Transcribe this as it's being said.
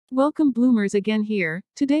Welcome Bloomers again here.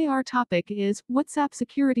 Today our topic is, WhatsApp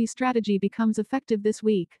security strategy becomes effective this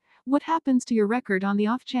week. What happens to your record on the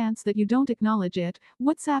off chance that you don't acknowledge it?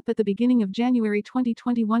 WhatsApp at the beginning of January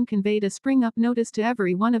 2021 conveyed a spring up notice to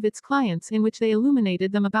every one of its clients in which they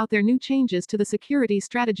illuminated them about their new changes to the security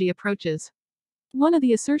strategy approaches. One of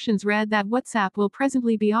the assertions read that WhatsApp will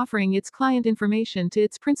presently be offering its client information to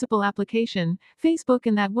its principal application, Facebook,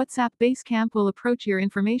 and that WhatsApp Basecamp will approach your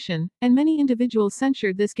information, and many individuals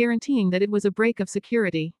censured this, guaranteeing that it was a break of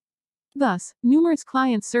security. Thus, numerous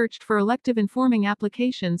clients searched for elective informing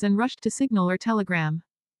applications and rushed to Signal or Telegram.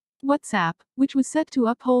 WhatsApp, which was set to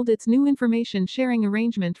uphold its new information sharing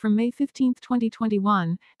arrangement from May 15,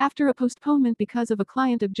 2021, after a postponement because of a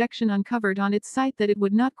client objection uncovered on its site that it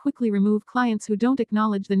would not quickly remove clients who don't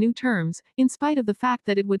acknowledge the new terms, in spite of the fact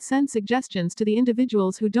that it would send suggestions to the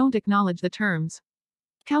individuals who don't acknowledge the terms.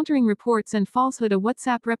 Countering reports and falsehood, a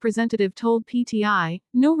WhatsApp representative told PTI,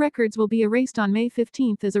 no records will be erased on May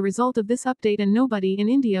 15 as a result of this update, and nobody in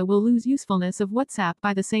India will lose usefulness of WhatsApp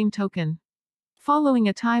by the same token. Following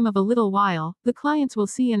a time of a little while, the clients will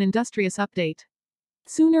see an industrious update.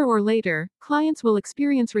 Sooner or later, clients will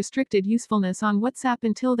experience restricted usefulness on WhatsApp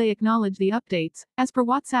until they acknowledge the updates, as per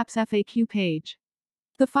WhatsApp's FAQ page.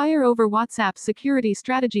 The fire over WhatsApp's security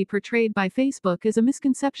strategy portrayed by Facebook is a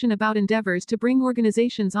misconception about endeavors to bring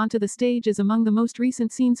organizations onto the stage as among the most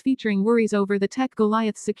recent scenes featuring worries over the tech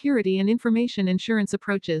Goliath's security and information insurance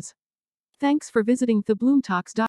approaches. Thanks for visiting thebloomtalks.com.